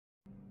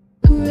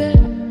Oh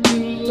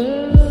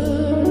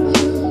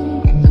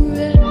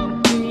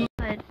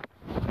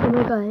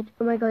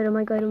my god, oh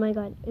my god, oh my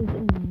god. Is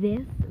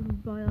this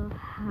Royale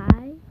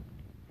High?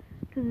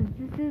 Because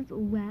this is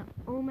where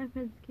all my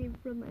friends came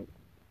from.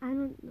 I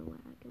don't know where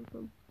I came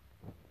from.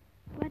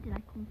 Where did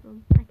I come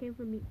from? I came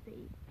from Meat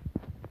City.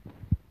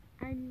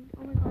 And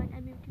oh my god, I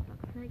moved to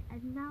Foxlake,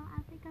 and now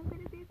I think I'm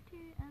gonna move to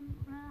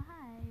Royale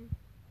High.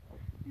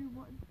 We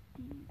want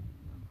these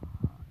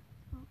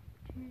hearts up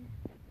to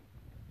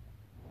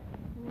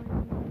 1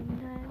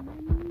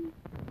 diamond,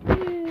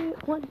 2,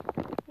 1,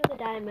 another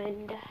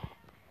diamond.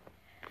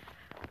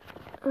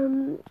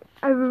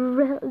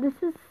 This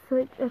is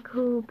such a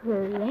cool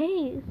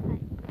place.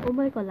 Like, oh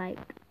my god, like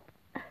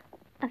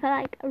I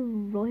felt like a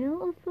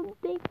royal or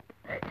something.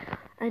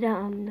 I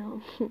don't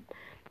know.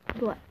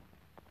 But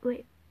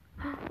wait,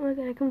 oh my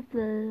god, I can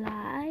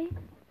fly.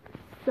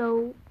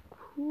 So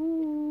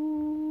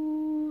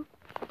cool.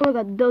 Oh my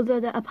god, those are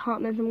the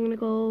apartments. I'm gonna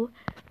go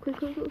quick.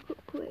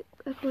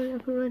 I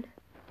can run.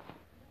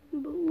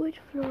 But which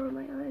floor am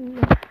I on?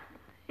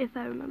 If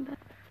I remember.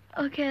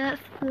 Okay,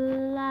 let's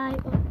fly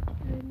up to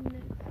the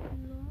next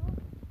floor.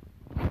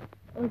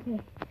 Okay,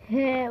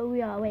 here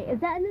we are. Wait, is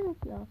that another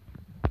floor?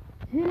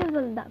 Who lives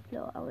on that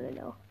floor? I want to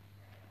know.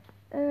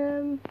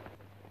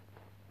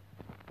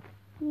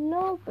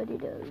 Nobody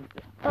does.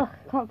 Ugh,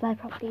 can't fly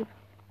properly.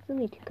 Still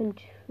need to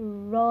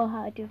control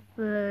how to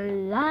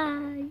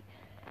fly.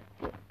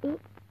 Come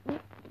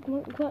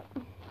on.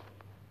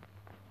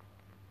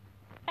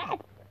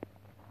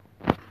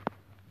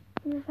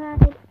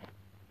 Inside.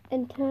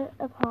 Enter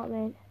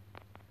apartment.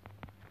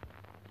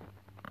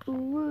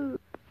 Ooh.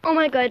 Oh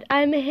my god,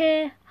 I'm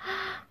here.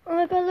 Oh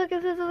my god, look,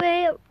 this is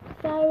way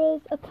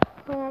Sarah's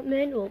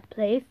apartment or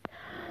place.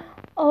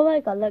 Oh my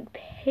god, look,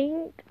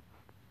 pink.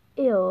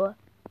 Ew.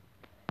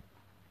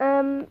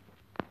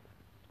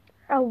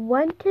 I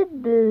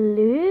wanted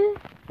blue.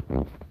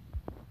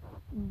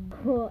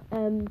 But,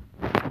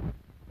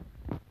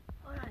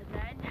 alright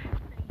then.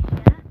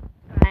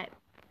 Right.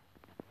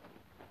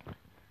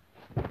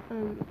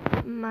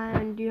 My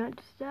on do not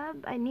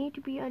disturb. I need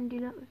to be on do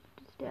not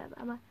disturb.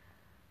 Am I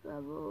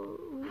level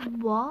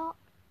what?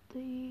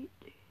 I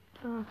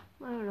don't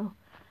know.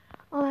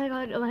 Oh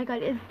my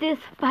god, is this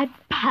my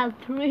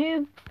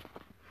bathroom?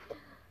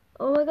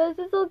 Oh my god,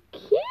 this is so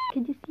cute.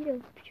 Can you see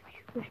those?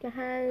 Push the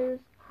hands.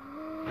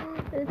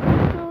 This is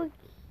so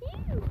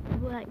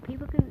cute. Like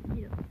people can,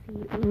 see. I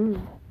want to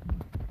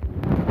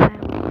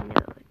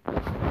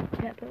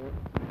know.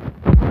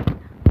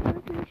 How do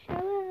you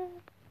shower?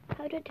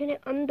 How do I turn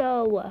it on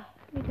though?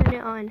 Let me turn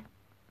it on.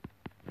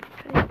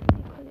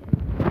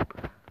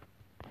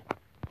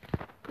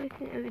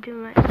 Clicking everything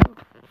right now.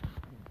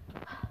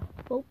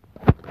 Oh.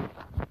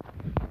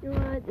 You know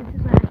what? This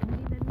is where I can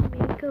do my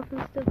makeup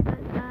and stuff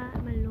like that.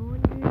 My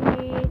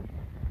laundry.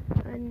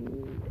 And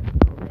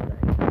oh my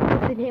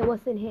god.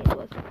 What's in here?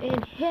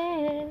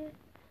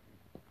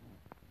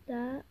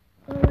 That.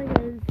 Oh my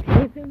god.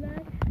 Sleeping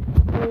bag.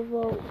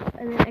 Over.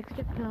 And then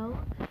extra clothes.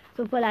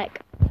 So for like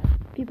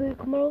people who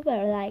come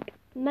over, like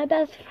my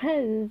best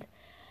friends.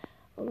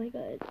 Oh my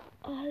god.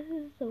 Oh, this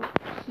is so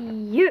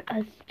cute.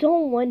 I so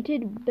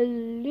wanted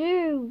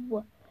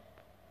blue.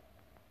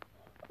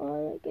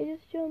 Oh, look, I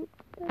just jumped.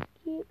 That's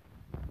cute.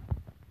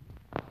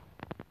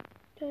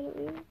 I'm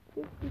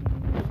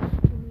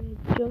gonna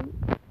jump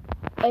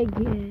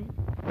again.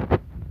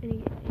 And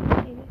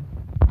again.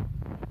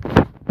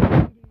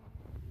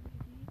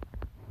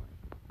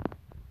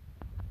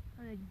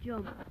 I'm gonna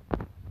jump.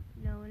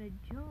 No, I'm gonna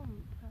jump.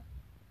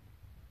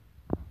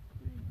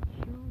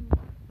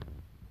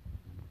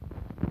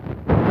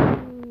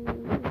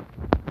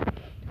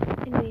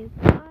 Anyways,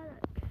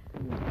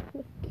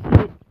 look.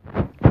 Cute.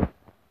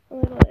 Oh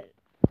my god.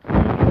 I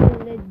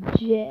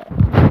legit.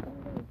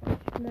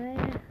 My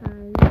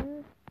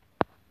hand.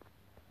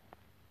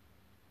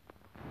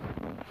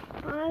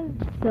 I'm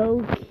so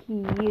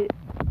cute.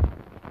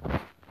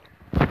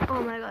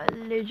 Oh my god,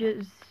 legit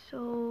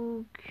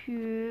so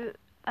cute.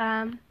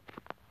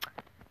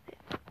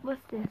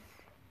 What's this?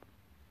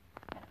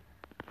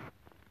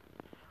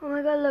 Oh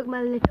my god, look,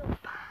 my little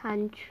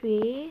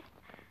pantry.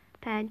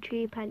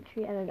 Pantry, I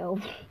don't know.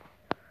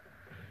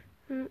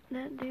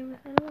 That day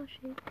with a little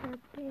shake that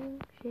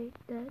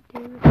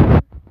day with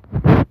a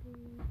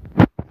open.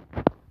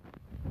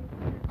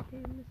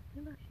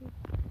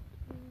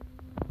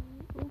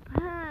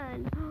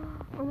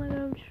 Oh my god,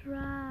 I'm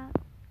trapped.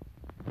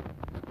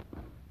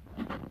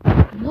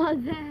 What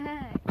the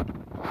heck?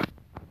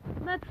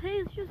 My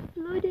place just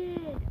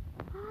flooded.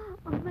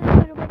 Oh my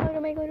god.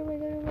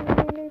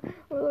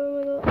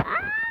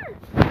 Ah!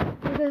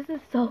 This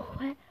is so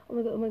wet. Oh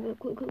my god,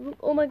 quick.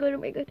 Oh my god.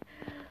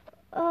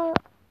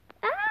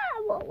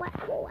 What?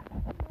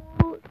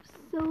 Oh,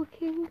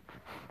 soaking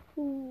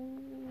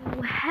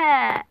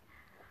wet.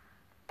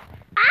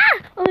 Ah!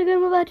 Oh my god,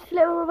 I'm about to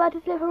slip.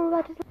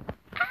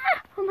 Ah!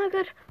 Oh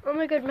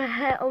my god, my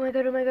hair. Oh my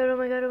god.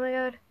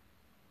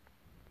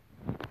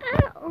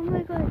 Ah! Oh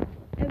my god,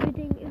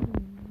 everything is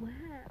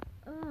wet.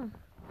 Ugh.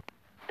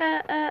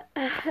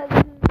 This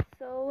is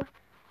so.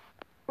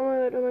 Oh my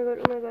god, oh my god,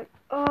 oh my god,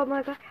 oh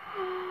my god,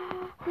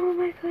 oh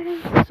my god,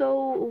 I'm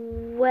so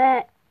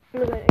wet. Oh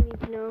my god, I need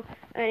to know,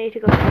 I need to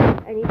go,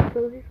 I need to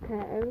close these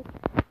curtains,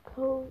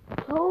 close,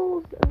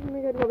 oh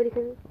my god, nobody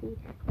can see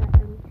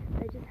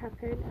that just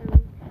happened,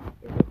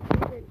 if it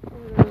isn't, oh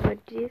my god,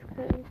 these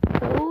curtains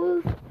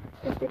close,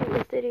 yes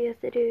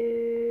they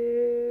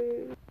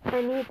do,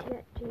 I need to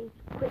get changed,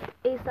 quick,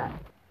 ASAP.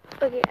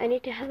 Okay, I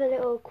need to have a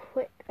little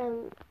quick,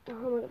 oh my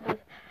god,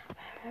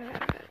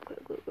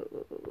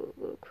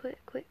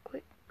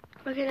 quick.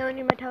 Okay, now I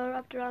need my towel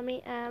wrapped around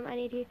me. I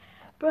need to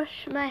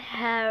brush my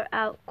hair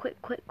out,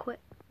 quick. Brush.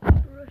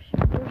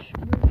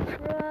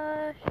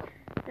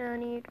 Now I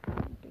need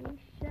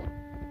foundation.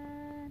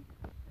 Now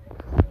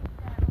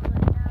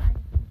I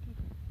need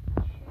to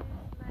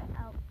choose my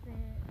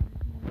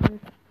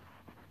outfit.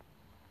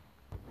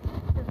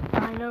 The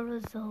final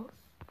results.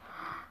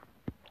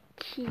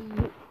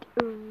 Cute,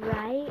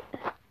 right?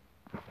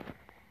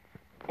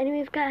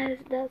 Anyways guys,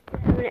 that's it.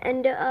 I'm gonna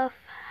end it off.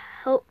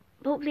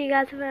 Hopefully you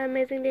guys have an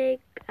amazing day,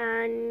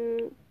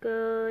 and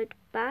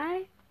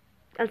goodbye,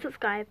 and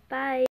subscribe. Bye.